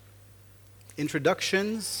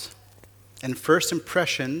Introductions and first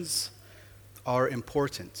impressions are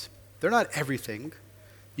important. They're not everything.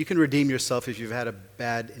 You can redeem yourself if you've had a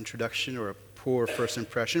bad introduction or a poor first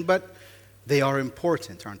impression, but they are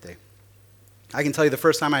important, aren't they? I can tell you the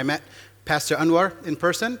first time I met Pastor Anwar in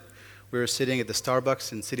person, we were sitting at the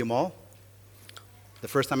Starbucks in City Mall. The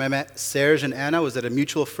first time I met Serge and Anna was at a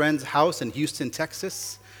mutual friend's house in Houston,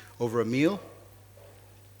 Texas, over a meal.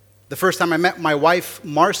 The first time I met my wife,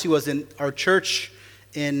 Marcy, was in our church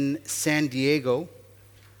in San Diego.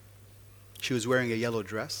 She was wearing a yellow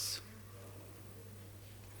dress.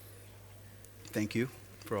 Thank you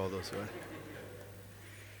for all those.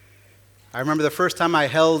 I remember the first time I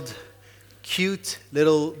held cute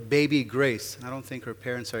little baby Grace. I don't think her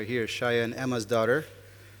parents are here, Shaya and Emma's daughter.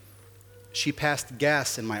 She passed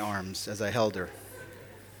gas in my arms as I held her.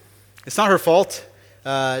 It's not her fault.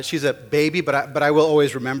 She's a baby, but I will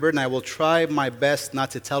always remember it, and I will try my best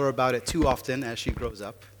not to tell her about it too often as she grows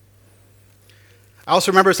up. I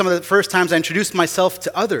also remember some of the first times I introduced myself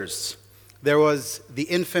to others. There was the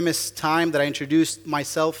infamous time that I introduced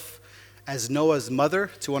myself as Noah's mother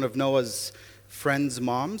to one of Noah's friends'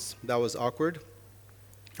 moms. That was awkward.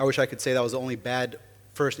 I wish I could say that was the only bad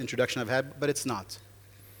first introduction I've had, but it's not.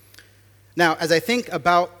 Now, as I think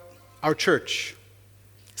about our church,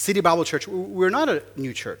 City Bible Church, we're not a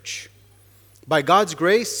new church. By God's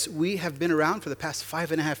grace, we have been around for the past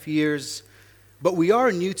 5.5 years, but we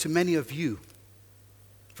are new to many of you.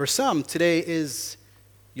 For some, today is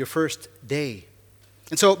your first day.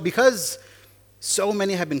 And so because so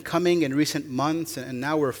many have been coming in recent months, and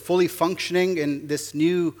now we're fully functioning in this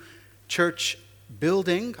new church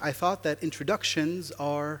building, I thought that introductions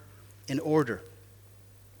are in order.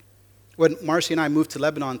 When Marcy and I moved to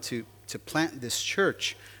Lebanon to plant this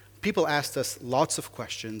church, people asked us lots of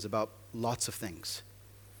questions about lots of things.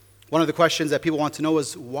 One of the questions that people want to know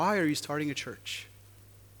is, why are you starting a church?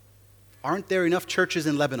 Aren't there enough churches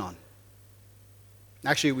in Lebanon?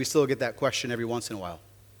 Actually, we still get that question every once in a while.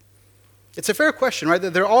 It's a fair question, right?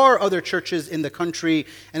 There are other churches in the country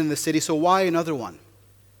and in the city, so why another one?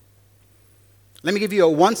 Let me give you a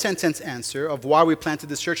one-sentence answer of why we planted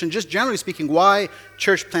this church, and just generally speaking, why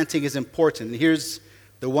church planting is important. And here's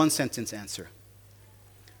the one-sentence answer.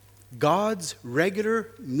 God's regular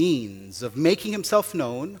means of making himself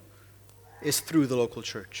known is through the local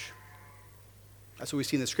church. That's what we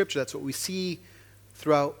see in the scripture. That's what we see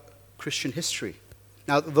throughout Christian history.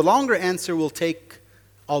 Now, the longer answer will take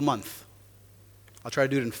all month. I'll try to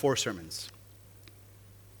do it in 4 sermons.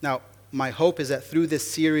 Now, my hope is that through this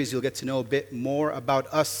series, you'll get to know a bit more about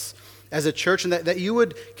us as a church, and that you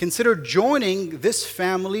would consider joining this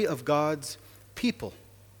family of God's people.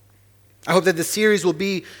 I hope that this series will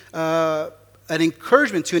be an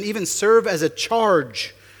encouragement to, and even serve as a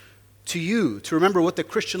charge to you, to remember what the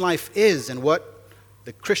Christian life is and what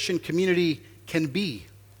the Christian community can be.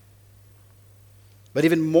 But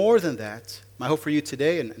even more than that, my hope for you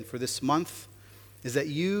today and for this month is that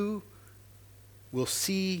you will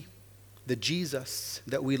see the Jesus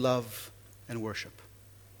that we love and worship.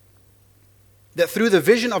 That through the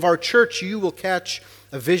vision of our church, you will catch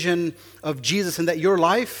a vision of Jesus, and that your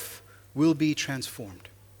life will be transformed.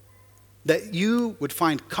 That you would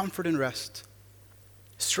find comfort and rest,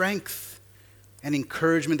 strength and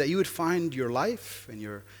encouragement, that you would find your life and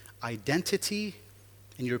your identity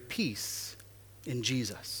and your peace in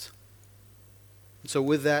Jesus. And so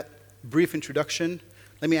with that brief introduction,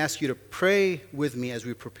 let me ask you to pray with me as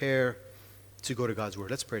we prepare to go to God's Word.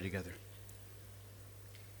 Let's pray together.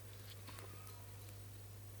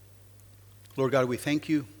 Lord God, we thank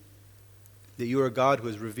you that you are a God who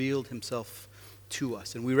has revealed himself to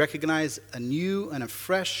us. And we recognize anew and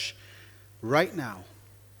afresh right now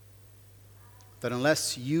that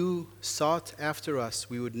unless you sought after us,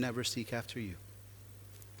 we would never seek after you.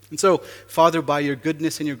 And so, Father, by your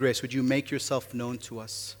goodness and your grace, would you make yourself known to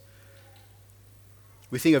us?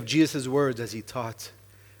 We think of Jesus' words as he taught,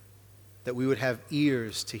 that we would have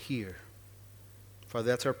ears to hear. Father,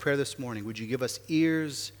 that's our prayer this morning. Would you give us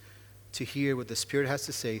ears to hear what the Spirit has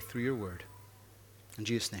to say through your word? In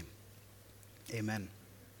Jesus' name, amen.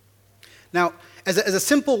 Now, as a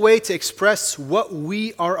simple way to express what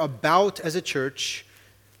we are about as a church,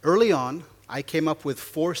 early on, I came up with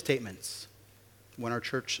 4 statements when our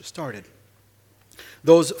church started.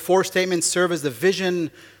 Those 4 statements serve as the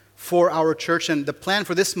vision for our church, and the plan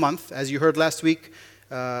for this month, as you heard last week,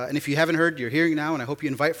 and if you haven't heard, you're hearing now, and I hope you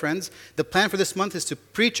invite friends. The plan for this month is to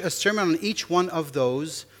preach a sermon on each one of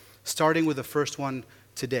those, starting with the first one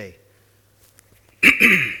today.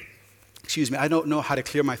 Excuse me, I don't know how to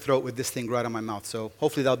clear my throat with this thing right on my mouth, so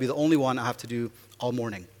hopefully that'll be the only one I have to do all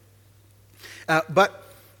morning. But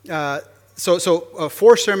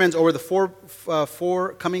 4 sermons over the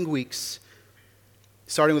four coming weeks,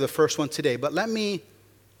 starting with the first one today. But let me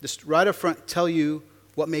just right up front tell you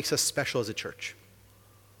what makes us special as a church.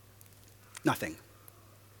 Nothing.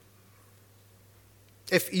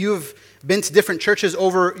 If you've been to different churches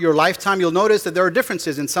over your lifetime, you'll notice that there are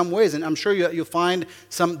differences in some ways, and I'm sure you'll find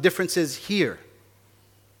some differences here.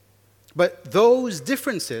 But those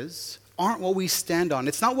differences aren't what we stand on.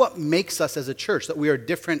 It's not what makes us as a church, that we are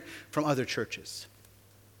different from other churches.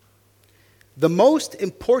 The most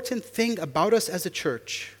important thing about us as a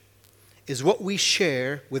church is what we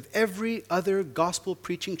share with every other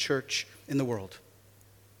gospel-preaching church in the world.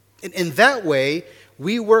 In that way,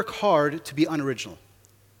 we work hard to be unoriginal.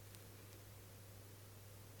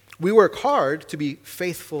 We work hard to be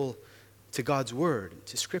faithful to God's word,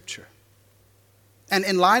 to Scripture. And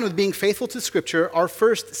in line with being faithful to Scripture, our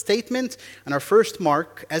first statement and our first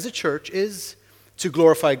mark as a church is to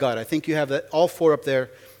glorify God. I think you have that all 4 up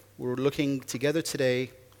there. We're looking together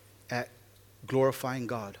today at glorifying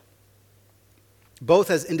God.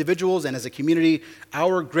 Both as individuals and as a community,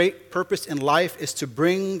 our great purpose in life is to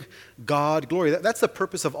bring God glory. That's the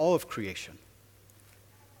purpose of all of creation.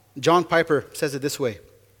 John Piper says it this way: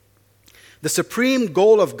 the supreme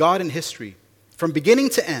goal of God in history, from beginning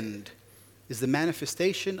to end, is the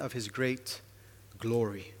manifestation of His great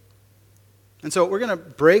glory. And so we're going to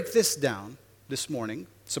break this down this morning.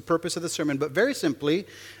 It's the purpose of the sermon. But very simply,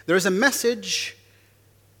 there is a message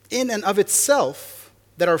in and of itself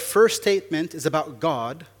that our first statement is about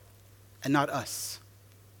God and not us.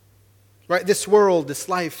 Right? This world, this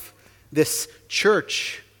life, this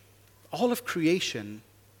church, all of creation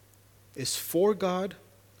is for God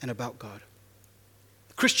and about God.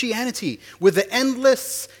 Christianity, with the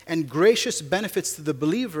endless and gracious benefits to the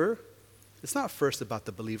believer, it's not first about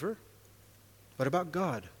the believer, but about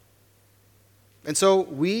God. And so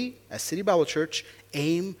we, as City Bible Church,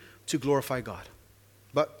 aim to glorify God.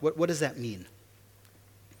 But what does that mean?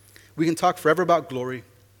 We can talk forever about glory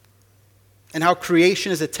and how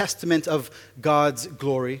creation is a testament of God's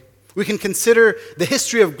glory. We can consider the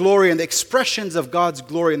history of glory and the expressions of God's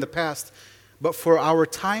glory in the past. But for our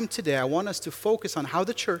time today, I want us to focus on how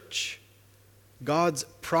the church, God's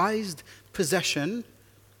prized possession,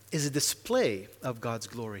 is a display of God's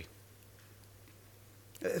glory.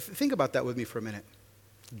 Think about that with me for a minute.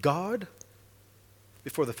 God,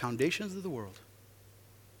 before the foundations of the world,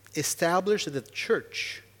 established that the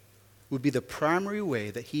church would be the primary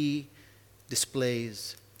way that He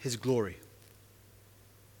displays His glory.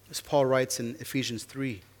 As Paul writes in Ephesians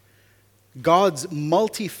 3, God's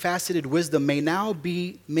multifaceted wisdom may now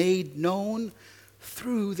be made known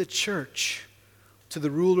through the church to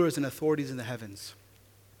the rulers and authorities in the heavens.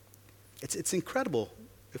 It's incredible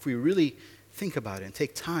if we really think about it and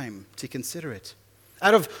take time to consider it.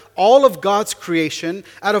 Out of all of God's creation,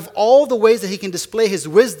 out of all the ways that He can display His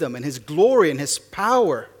wisdom and His glory and His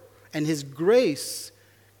power and His grace,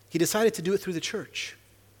 He decided to do it through the church.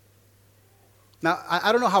 Now,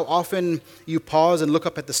 I don't know how often you pause and look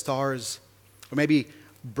up at the stars, or maybe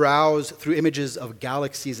browse through images of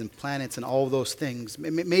galaxies and planets and all of those things.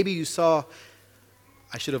 Maybe you saw,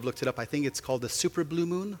 I should have looked it up, I think it's called the super blue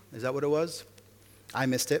moon. Is that what it was? I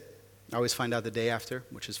missed it. I always find out the day after,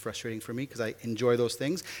 which is frustrating for me because I enjoy those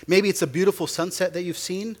things. Maybe it's a beautiful sunset that you've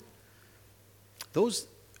seen. Those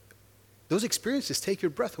experiences take your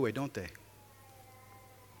breath away, don't they?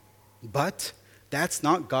 But that's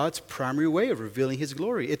not God's primary way of revealing His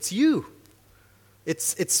glory. It's you.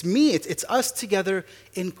 It's me. It's us together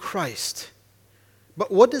in Christ.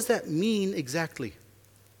 But what does that mean exactly?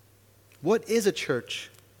 What is a church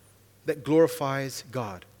that glorifies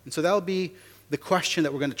God? And so that'll be the question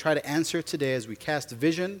that we're going to try to answer today as we cast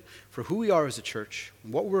vision for who we are as a church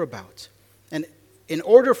and what we're about. And in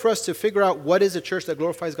order for us to figure out what is a church that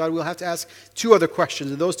glorifies God, we'll have to ask 2 other questions.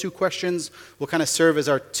 And those 2 questions will kind of serve as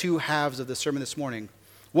our 2 halves of the sermon this morning.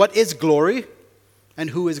 What is glory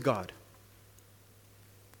and who is God?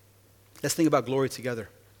 Let's think about glory together.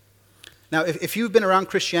 Now, if you've been around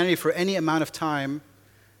Christianity for any amount of time,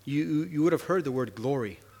 you would have heard the word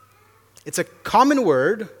glory. It's a common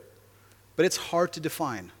word, but it's hard to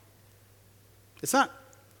define. It's not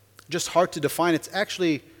just hard to define, it's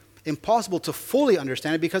actually impossible to fully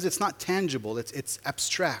understand it because it's not tangible, it's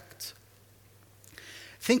abstract.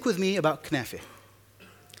 Think with me about knafe.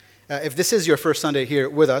 If this is your first Sunday here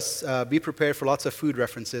with us, be prepared for lots of food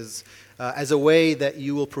references as a way that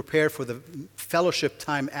you will prepare for the fellowship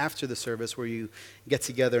time after the service where you get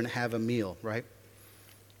together and have a meal, right?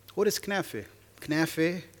 What is knafe?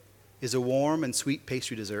 Knafe is a warm and sweet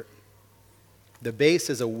pastry dessert. The base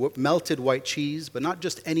is a melted white cheese, but not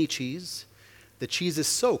just any cheese. The cheese is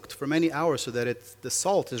soaked for many hours so that the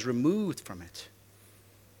salt is removed from it.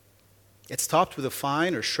 It's topped with a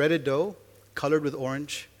fine or shredded dough, colored with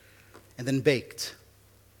orange, and then baked.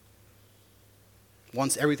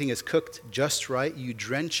 Once everything is cooked just right, you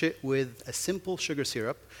drench it with a simple sugar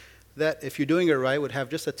syrup that, if you're doing it right, would have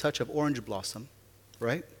just a touch of orange blossom,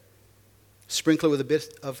 right? Sprinkle it with a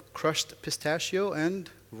bit of crushed pistachio, and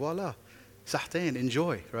voila, sahtain,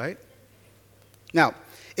 enjoy, right? Now,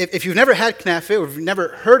 if you've never had knafe or if you've never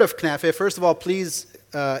heard of knafe, first of all, please,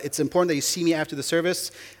 it's important that you see me after the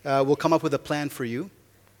service. We'll come up with a plan for you.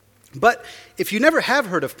 But if you never have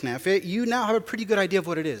heard of knafe, you now have a pretty good idea of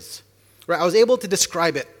what it is. Right? I was able to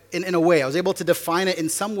describe it in a way. I was able to define it in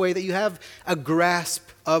some way that you have a grasp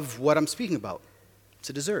of what I'm speaking about. It's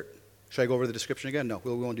a dessert. Should I go over the description again? No,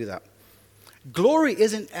 we won't do that. Glory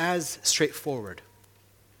isn't as straightforward.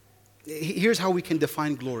 Here's how we can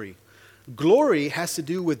define glory. Glory has to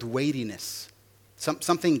do with weightiness,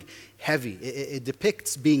 something heavy. It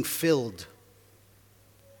depicts being filled,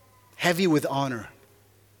 heavy with honor.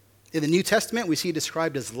 In the New Testament, we see it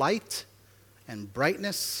described as light and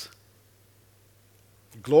brightness.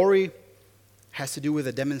 Glory has to do with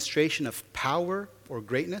a demonstration of power or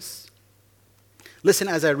greatness. Listen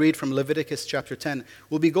as I read from Leviticus chapter 10.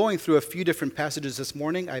 We'll be going through a few different passages this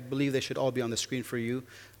morning. I believe they should all be on the screen for you.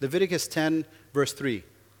 Leviticus 10, verse 3.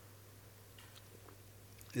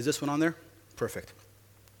 Is this one on there? Perfect.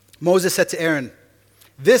 Moses said to Aaron,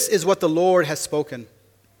 "This is what the Lord has spoken.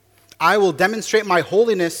 I will demonstrate my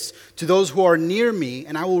holiness to those who are near me,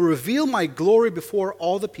 and I will reveal my glory before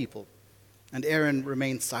all the people." And Aaron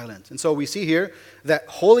remained silent. And so we see here that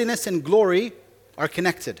holiness and glory are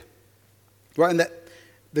connected. Right? And that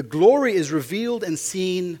the glory is revealed and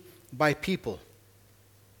seen by people.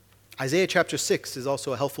 Isaiah chapter 6 is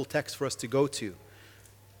also a helpful text for us to go to.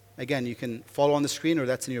 Again, you can follow on the screen or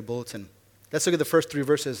that's in your bulletin. Let's look at the first three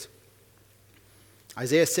verses.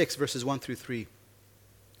 Isaiah 6, verses 1 through 3.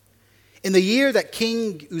 In the year that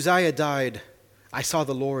King Uzziah died, I saw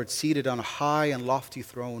the Lord seated on a high and lofty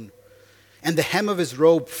throne, and the hem of his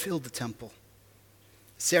robe filled the temple.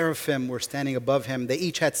 Seraphim were standing above him. They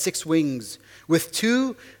each had 6 wings. With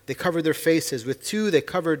 2, they covered their faces. With 2, they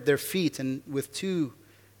covered their feet. And with 2,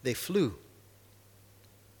 they flew.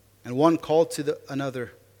 And one called to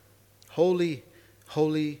another, "Holy,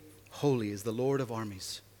 holy, holy is the Lord of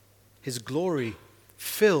armies. His glory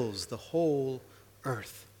fills the whole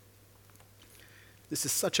earth." This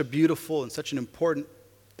is such a beautiful and such an important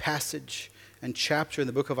passage and chapter in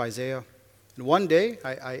the book of Isaiah. And one day,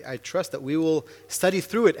 I trust that we will study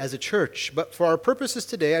through it as a church. But for our purposes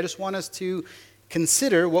today, I just want us to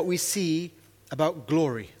consider what we see about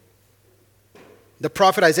glory. The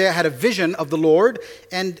prophet Isaiah had a vision of the Lord,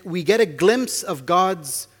 and we get a glimpse of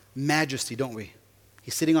God's majesty, don't we?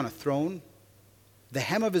 He's sitting on a throne. The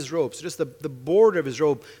hem of his robe, so just the border of his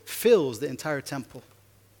robe, fills the entire temple.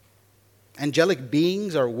 Angelic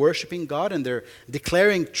beings are worshiping God, and they're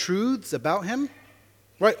declaring truths about him.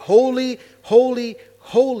 Right? Holy, holy,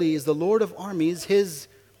 holy is the Lord of armies. His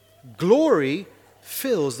glory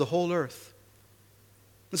fills the whole earth.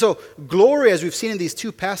 And so, glory, as we've seen in these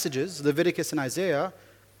 2 passages, Leviticus and Isaiah,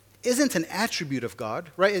 isn't an attribute of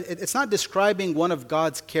God, right? It's not describing one of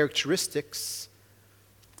God's characteristics.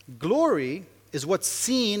 Glory is what's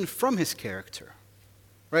seen from his character,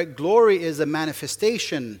 right? Glory is a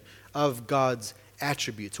manifestation of God's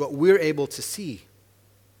attributes, what we're able to see.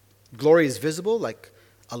 Glory is visible, like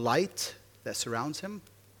a light that surrounds him.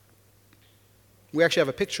 We actually have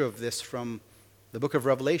a picture of this from the book of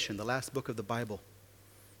Revelation, the last book of the Bible.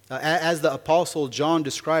 As the Apostle John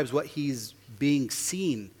describes what he's being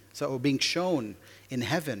seen, or being shown in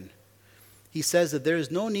heaven, he says that there is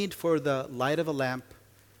no need for the light of a lamp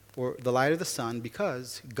or the light of the sun,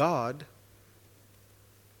 because God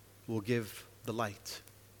will give the light.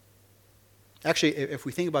 Actually, if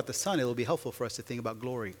we think about the sun, it'll be helpful for us to think about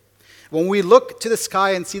glory. When we look to the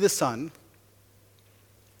sky and see the sun,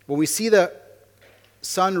 when we see the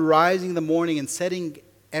sun rising in the morning and setting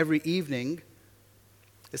every evening,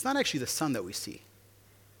 it's not actually the sun that we see.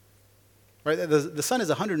 Right? The sun is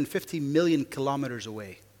 150 million kilometers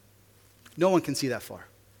away. No one can see that far.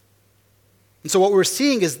 And so what we're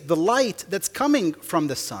seeing is the light that's coming from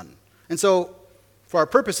the sun. And so, for our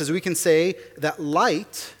purposes, we can say that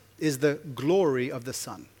light is the glory of the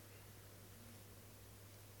sun.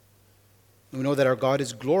 We know that our God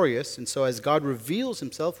is glorious, and so as God reveals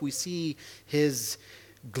himself, we see his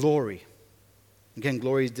glory. Again,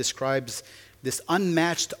 glory describes this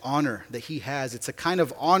unmatched honor that he has. It's a kind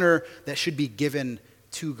of honor that should be given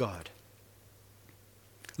to God.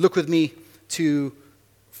 Look with me to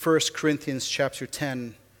 1 Corinthians chapter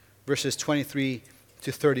 10, verses 23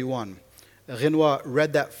 to 31. Renoir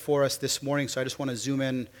read that for us this morning, so I just want to zoom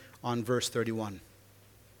in on verse 31.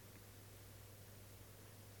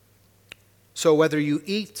 So whether you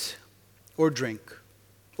eat or drink,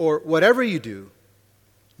 or whatever you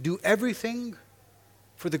do everything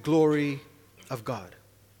for the glory of God.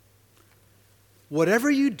 Whatever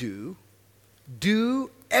you do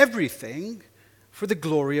everything for the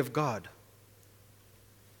glory of God.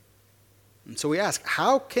 And so we ask,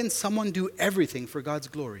 how can someone do everything for God's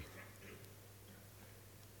glory?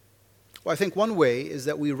 Well, I think one way is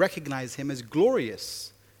that we recognize Him as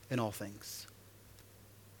glorious in all things.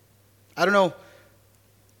 I don't know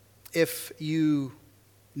if you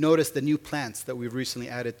noticed the new plants that we've recently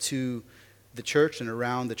added to the church and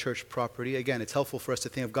around the church property. Again, it's helpful for us to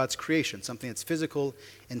think of God's creation, something that's physical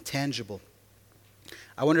and tangible.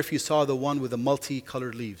 I wonder if you saw the one with the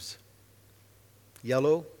multicolored leaves.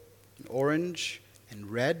 Yellow, and orange,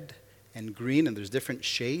 and red, and green, and there's different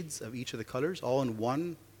shades of each of the colors, all in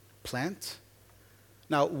one plant.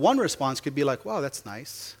 Now, one response could be like, wow, that's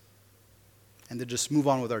nice, and then just move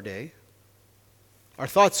on with our day. Our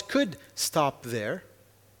thoughts could stop there,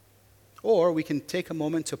 or we can take a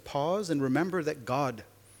moment to pause and remember that God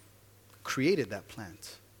created that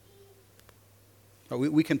plant. Or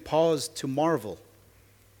we can pause to marvel.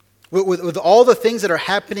 With all the things that are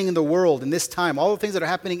happening in the world in this time, all the things that are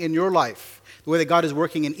happening in your life, the way that God is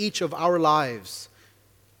working in each of our lives,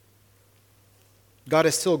 God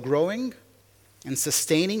is still growing and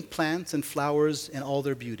sustaining plants and flowers in all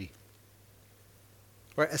their beauty.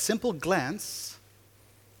 Right? A simple glance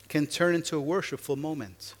can turn into a worshipful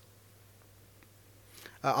moment.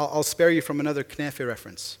 I'll spare you from another knafe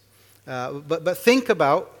reference. But think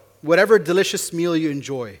about whatever delicious meal you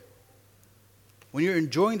enjoy. When you're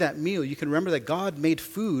enjoying that meal, you can remember that God made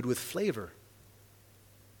food with flavor.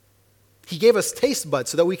 He gave us taste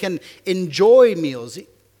buds so that we can enjoy meals.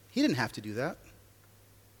 He didn't have to do that.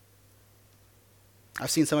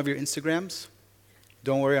 I've seen some of your Instagrams.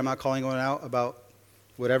 Don't worry, I'm not calling one out about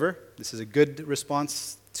whatever. This is a good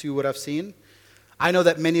response to what I've seen. I know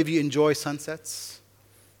that many of you enjoy sunsets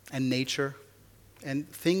and nature and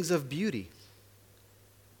things of beauty.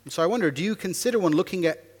 And so I wonder, do you consider when looking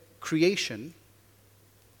at creation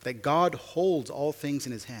that God holds all things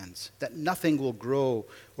in His hands, that nothing will grow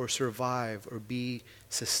or survive or be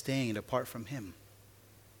sustained apart from Him?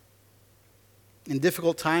 In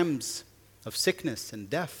difficult times of sickness and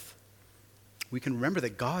death, we can remember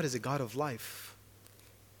that God is a God of life,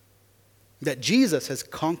 that Jesus has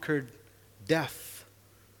conquered death,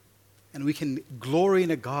 and we can glory in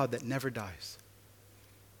a God that never dies.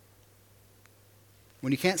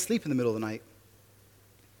 When you can't sleep in the middle of the night,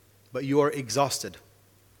 but you are exhausted,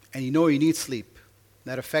 and you know you need sleep,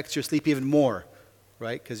 that affects your sleep even more,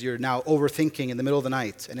 right? Because you're now overthinking in the middle of the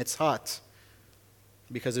night, and it's hot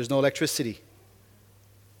because there's no electricity.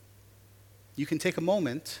 You can take a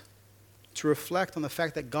moment to reflect on the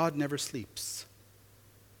fact that God never sleeps.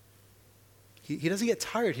 He doesn't get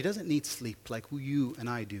tired. He doesn't need sleep like you and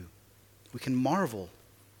I do. We can marvel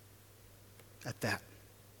at that.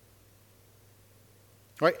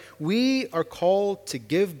 Right? We are called to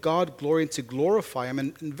give God glory and to glorify Him.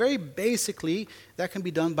 And very basically, that can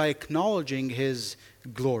be done by acknowledging His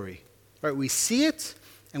glory. Right? We see it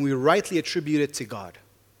and we rightly attribute it to God.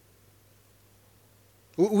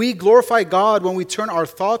 We glorify God when we turn our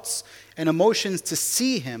thoughts and emotions to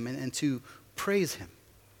see Him and to praise Him.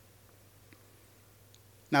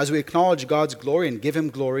 Now, as we acknowledge God's glory and give Him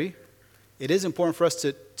glory, it is important for us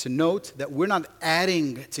to note that we're not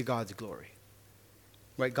adding to God's glory.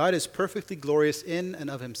 Right? God is perfectly glorious in and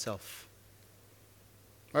of Himself.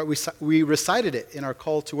 Right? We recited it in our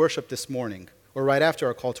call to worship this morning, or right after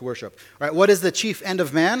our call to worship. Right? What is the chief end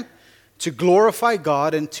of man? To glorify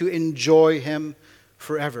God and to enjoy Him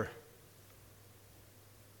forever.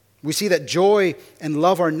 We see that joy and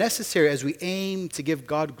love are necessary as we aim to give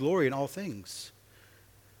God glory in all things.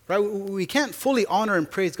 Right? We can't fully honor and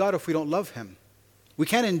praise God if we don't love Him. We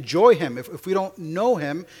can't enjoy Him if we don't know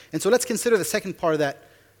Him. And so let's consider the second part of that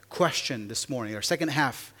question this morning, our second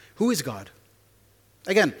half. Who is God?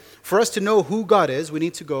 Again, for us to know who God is, we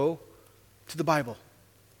need to go to the Bible.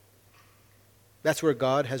 That's where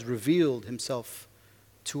God has revealed Himself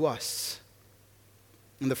to us.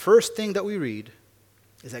 And the first thing that we read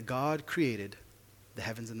is that God created the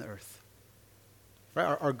heavens and the earth. Right?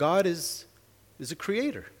 Our God is a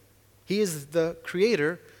creator. He is the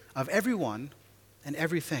creator of everyone and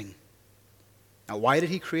everything. Now, why did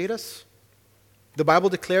He create us? The Bible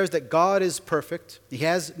declares that God is perfect. He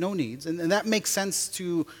has no needs. And that makes sense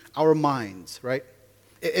to our minds, right?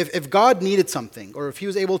 If God needed something, or if He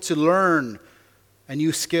was able to learn a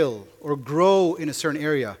new skill or grow in a certain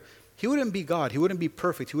area, he wouldn't be God. He wouldn't be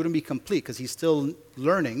perfect. He wouldn't be complete because he's still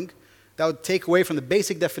learning. That would take away from the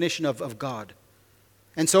basic definition of God.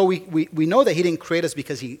 And so we know that he didn't create us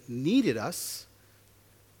because he needed us.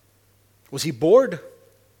 Was he bored?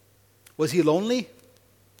 Was he lonely?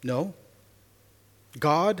 No.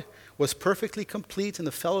 God was perfectly complete in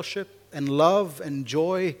the fellowship and love and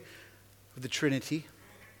joy of the Trinity.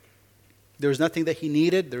 There was nothing that he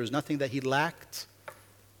needed. There was nothing that he lacked.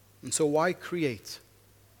 And so why create?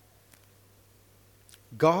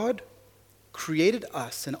 God created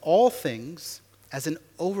us and all things as an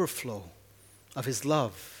overflow of his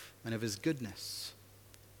love and of his goodness.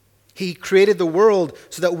 He created the world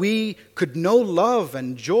so that we could know love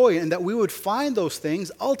and joy and that we would find those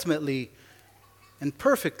things ultimately and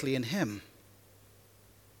perfectly in him.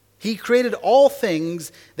 He created all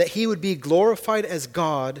things that he would be glorified as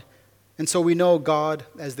God, and so we know God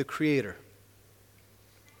as the creator.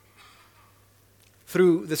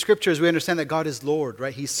 Through the scriptures, we understand that God is Lord,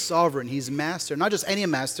 right? He's sovereign. He's master. Not just any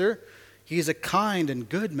master. He's a kind and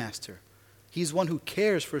good master. He's one who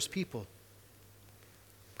cares for his people.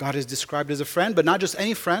 God is described as a friend, but not just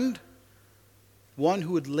any friend. One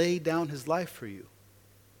who would lay down his life for you.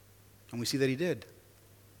 And we see that he did.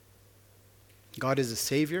 God is a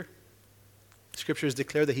savior. Scriptures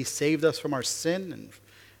declare that he saved us from our sin and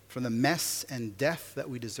from the mess and death that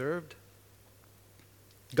we deserved.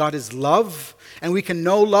 God is love, and we can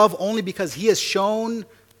know love only because he has shown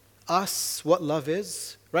us what love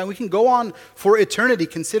is. Right? We can go on for eternity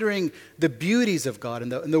considering the beauties of God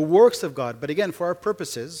and the works of God. But again, for our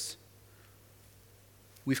purposes,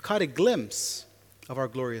 we've caught a glimpse of our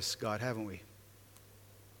glorious God, haven't we?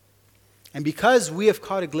 And because we have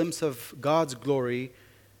caught a glimpse of God's glory,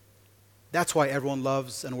 that's why everyone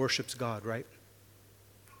loves and worships God, right?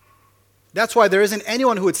 That's why there isn't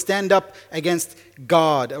anyone who would stand up against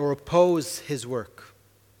God or oppose his work.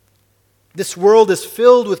 This world is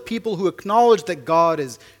filled with people who acknowledge that God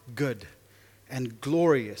is good and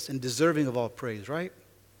glorious and deserving of all praise, right?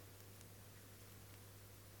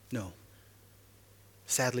 No.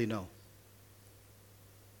 Sadly, no.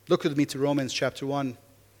 Look with me to Romans chapter 1,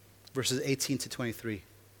 verses 18 to 23.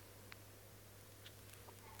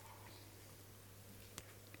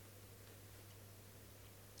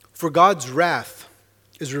 For God's wrath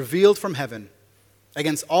is revealed from heaven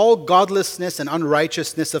against all godlessness and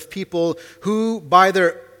unrighteousness of people who, by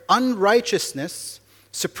their unrighteousness,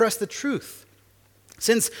 suppress the truth.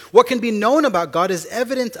 Since what can be known about God is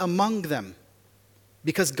evident among them,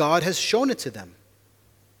 because God has shown it to them.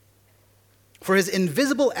 For his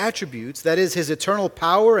invisible attributes, that is, his eternal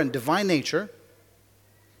power and divine nature,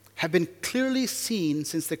 have been clearly seen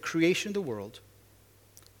since the creation of the world,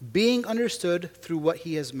 being understood through what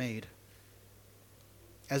he has made.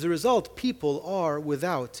 As a result, people are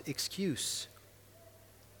without excuse.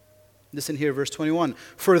 Listen here, verse 21.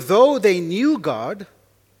 For though they knew God,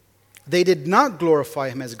 they did not glorify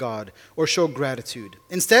him as God or show gratitude.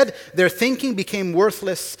 Instead, their thinking became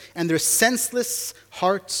worthless and their senseless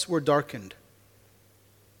hearts were darkened.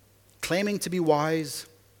 Claiming to be wise,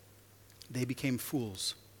 they became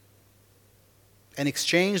fools and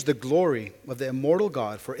exchanged the glory of the immortal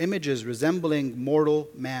God for images resembling mortal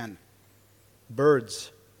man,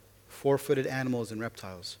 birds, four-footed animals, and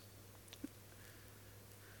reptiles.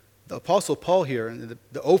 The Apostle Paul here, in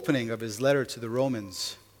the opening of his letter to the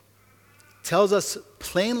Romans, tells us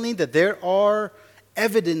plainly that there are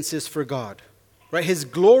evidences for God. Right? His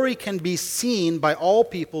glory can be seen by all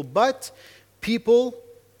people, but people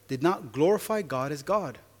did not glorify God as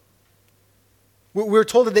God. We're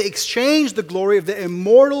told that they exchanged the glory of the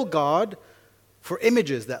immortal God for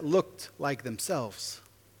images that looked like themselves.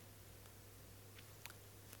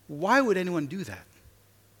 Why would anyone do that?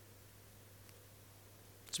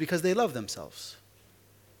 It's because they love themselves.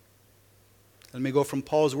 Let me go from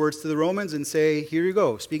Paul's words to the Romans and say, here you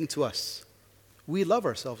go, speaking to us. We love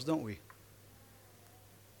ourselves, don't we?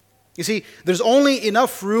 You see, there's only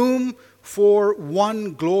enough room for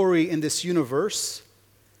one glory in this universe,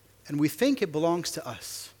 and we think it belongs to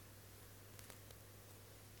us.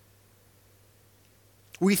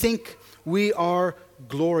 We think we are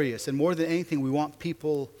glorious, and more than anything, we want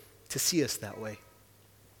people to see us that way.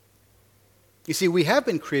 You see, we have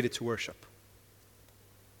been created to worship,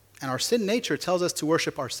 and our sin nature tells us to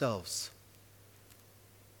worship ourselves.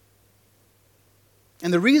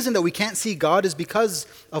 And the reason that we can't see God is because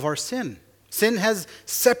of our sin. Sin has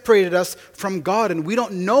separated us from God, and we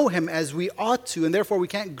don't know him as we ought to, and therefore we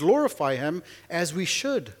can't glorify him as we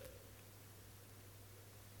should.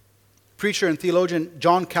 Preacher and theologian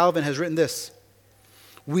John Calvin has written this: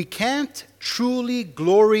 we can't truly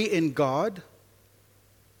glory in God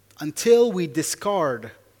until we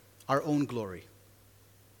discard our own glory.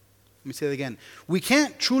 Let me say that again. We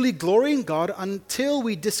can't truly glory in God until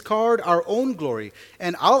we discard our own glory.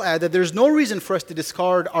 And I'll add that there's no reason for us to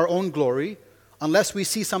discard our own glory unless we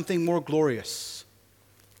see something more glorious,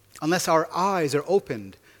 unless our eyes are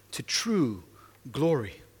opened to true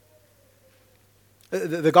glory.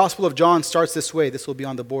 The Gospel of John starts this way. This will be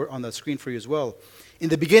on the board, on the screen for you as well. In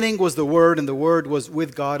the beginning was the Word, and the Word was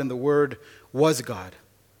with God, and the Word was God.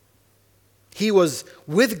 He was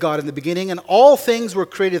with God in the beginning, and all things were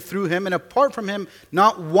created through him, and apart from him,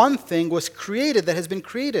 not one thing was created that has been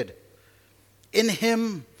created. In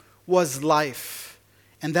him was life,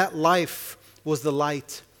 and that life was the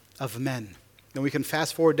light of men. And we can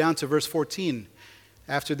fast forward down to verse 14.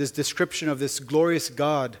 After this description of this glorious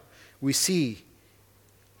God, we see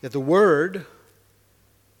that the Word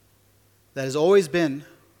that has always been,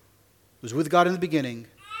 was with God in the beginning,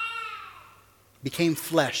 became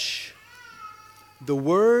flesh. The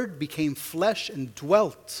Word became flesh and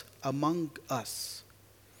dwelt among us.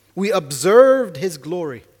 We observed His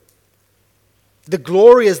glory. The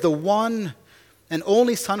glory as the one and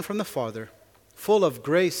only Son from the Father, full of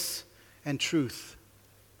grace and truth.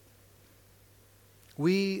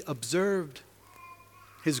 We observed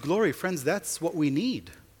His glory. Friends, that's what we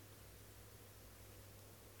need.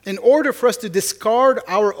 In order for us to discard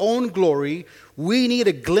our own glory, we need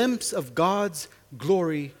a glimpse of God's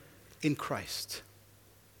glory in Christ.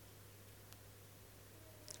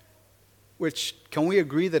 Which, can we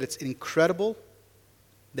agree that it's incredible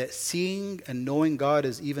that seeing and knowing God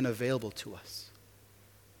is even available to us?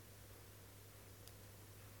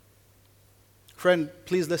 Friend,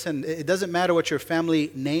 please listen. It doesn't matter what your family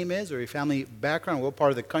name is or your family background, what part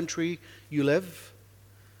of the country you live.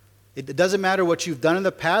 It doesn't matter what you've done in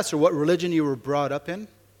the past or what religion you were brought up in.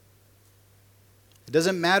 It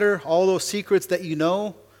doesn't matter all those secrets that you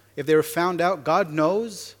know. If they were found out, God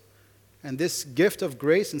knows. And this gift of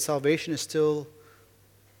grace and salvation is still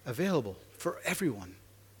available for everyone.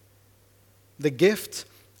 The gift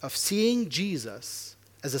of seeing Jesus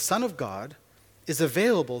as the Son of God is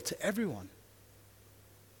available to everyone.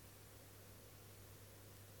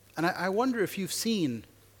 And I wonder if you've seen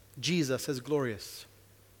Jesus as glorious.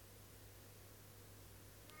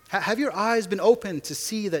 Have your eyes been open to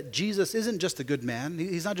see that Jesus isn't just a good man?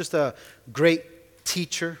 He's not just a great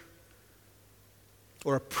teacher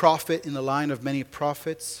or a prophet in the line of many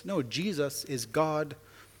prophets. No, Jesus is God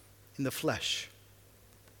in the flesh.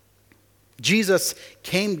 Jesus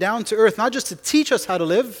came down to earth not just to teach us how to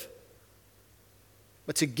live,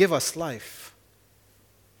 but to give us life.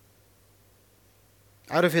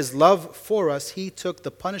 Out of His love for us, He took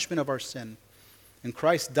the punishment of our sin, and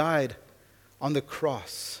Christ died on the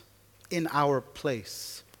cross in our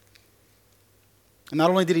place. And not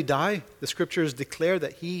only did He die, the Scriptures declare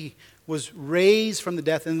that He was raised from the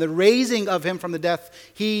death. And the raising of Him from the death,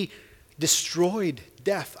 He destroyed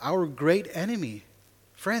death, our great enemy.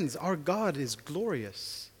 Friends, our God is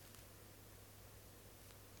glorious.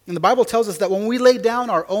 And the Bible tells us that when we lay down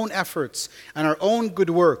our own efforts and our own good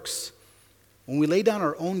works, when we lay down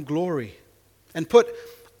our own glory and put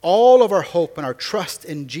all of our hope and our trust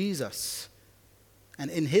in Jesus and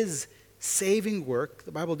in His saving work,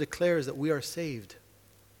 the Bible declares that we are saved.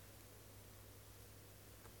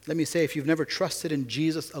 Let me say, if you've never trusted in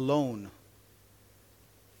Jesus alone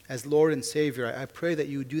as Lord and Savior, I pray that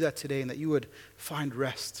you would do that today and that you would find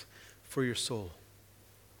rest for your soul.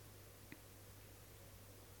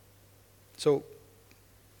 So,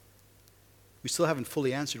 we still haven't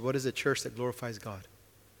fully answered, what is a church that glorifies God?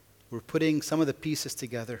 We're putting some of the pieces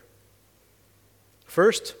together.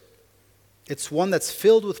 First, it's one that's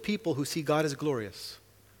filled with people who see God as glorious.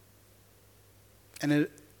 And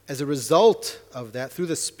as a result of that, through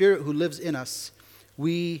the Spirit who lives in us,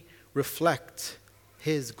 we reflect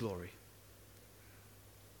His glory.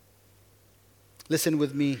 Listen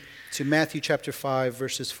with me to Matthew chapter 5,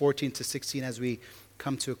 verses 14 to 16 as we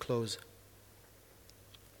come to a close.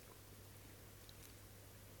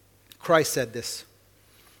 Christ said this,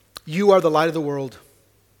 "You are the light of the world.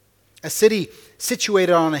 A city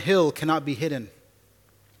situated on a hill cannot be hidden.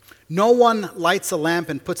 No one lights a lamp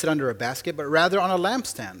and puts it under a basket, but rather on a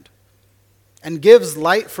lampstand, and gives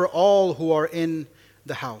light for all who are in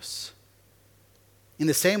the house. In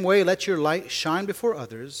the same way, let your light shine before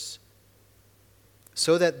others,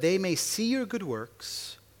 so that they may see your good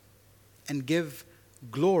works and give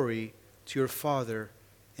glory to your Father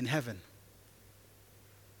in heaven."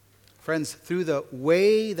 Friends, through the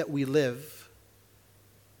way that we live,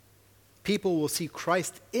 people will see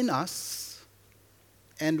Christ in us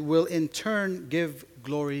and will in turn give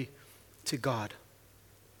glory to God.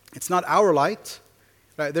 It's not our light.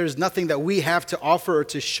 Right? There's nothing that we have to offer or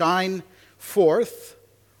to shine forth.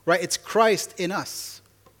 Right? It's Christ in us.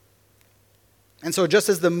 And so just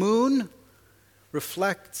as the moon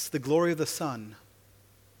reflects the glory of the sun,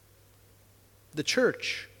 the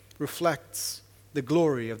church reflects the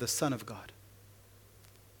glory of the Son of God.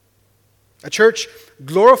 A church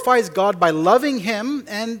glorifies God by loving Him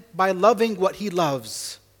and by loving what He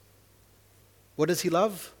loves. What does He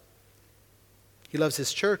love? He loves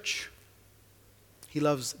His church. He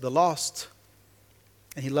loves the lost.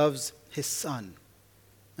 And He loves His Son.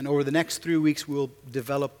 And over the next 3 weeks, we'll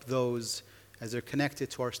develop those as they're connected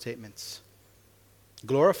to our statements.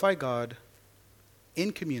 Glorify God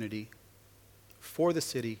in community, for the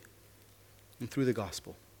city, and through the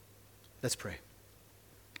gospel. Let's pray.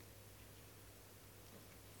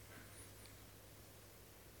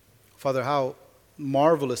 Father, how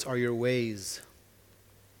marvelous are your ways.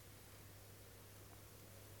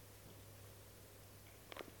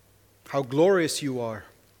 How glorious you are.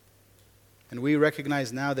 And we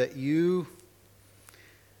recognize now that you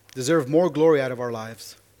deserve more glory out of our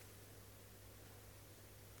lives.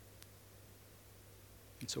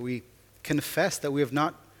 And so we confess that we have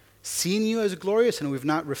not seen you as glorious and we've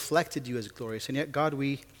not reflected you as glorious. And yet, God,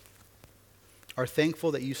 we are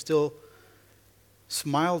thankful that you still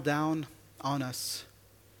smile down on us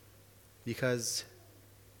because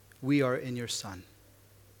we are in your Son.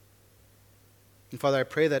 And Father, I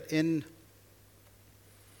pray that in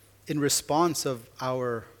response of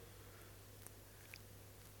our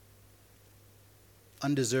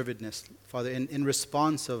undeservedness, Father, in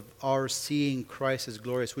response of our seeing Christ as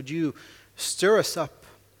glorious, would you stir us up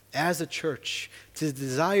as a church to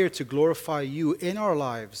desire to glorify you in our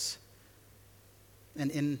lives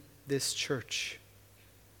and in this church.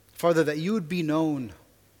 Father, that you would be known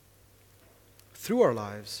through our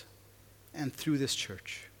lives and through this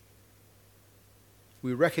church.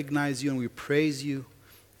 We recognize you and we praise you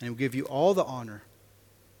and we give you all the honor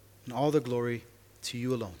and all the glory to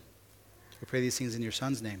you alone. We pray these things in your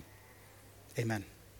Son's name. Amen.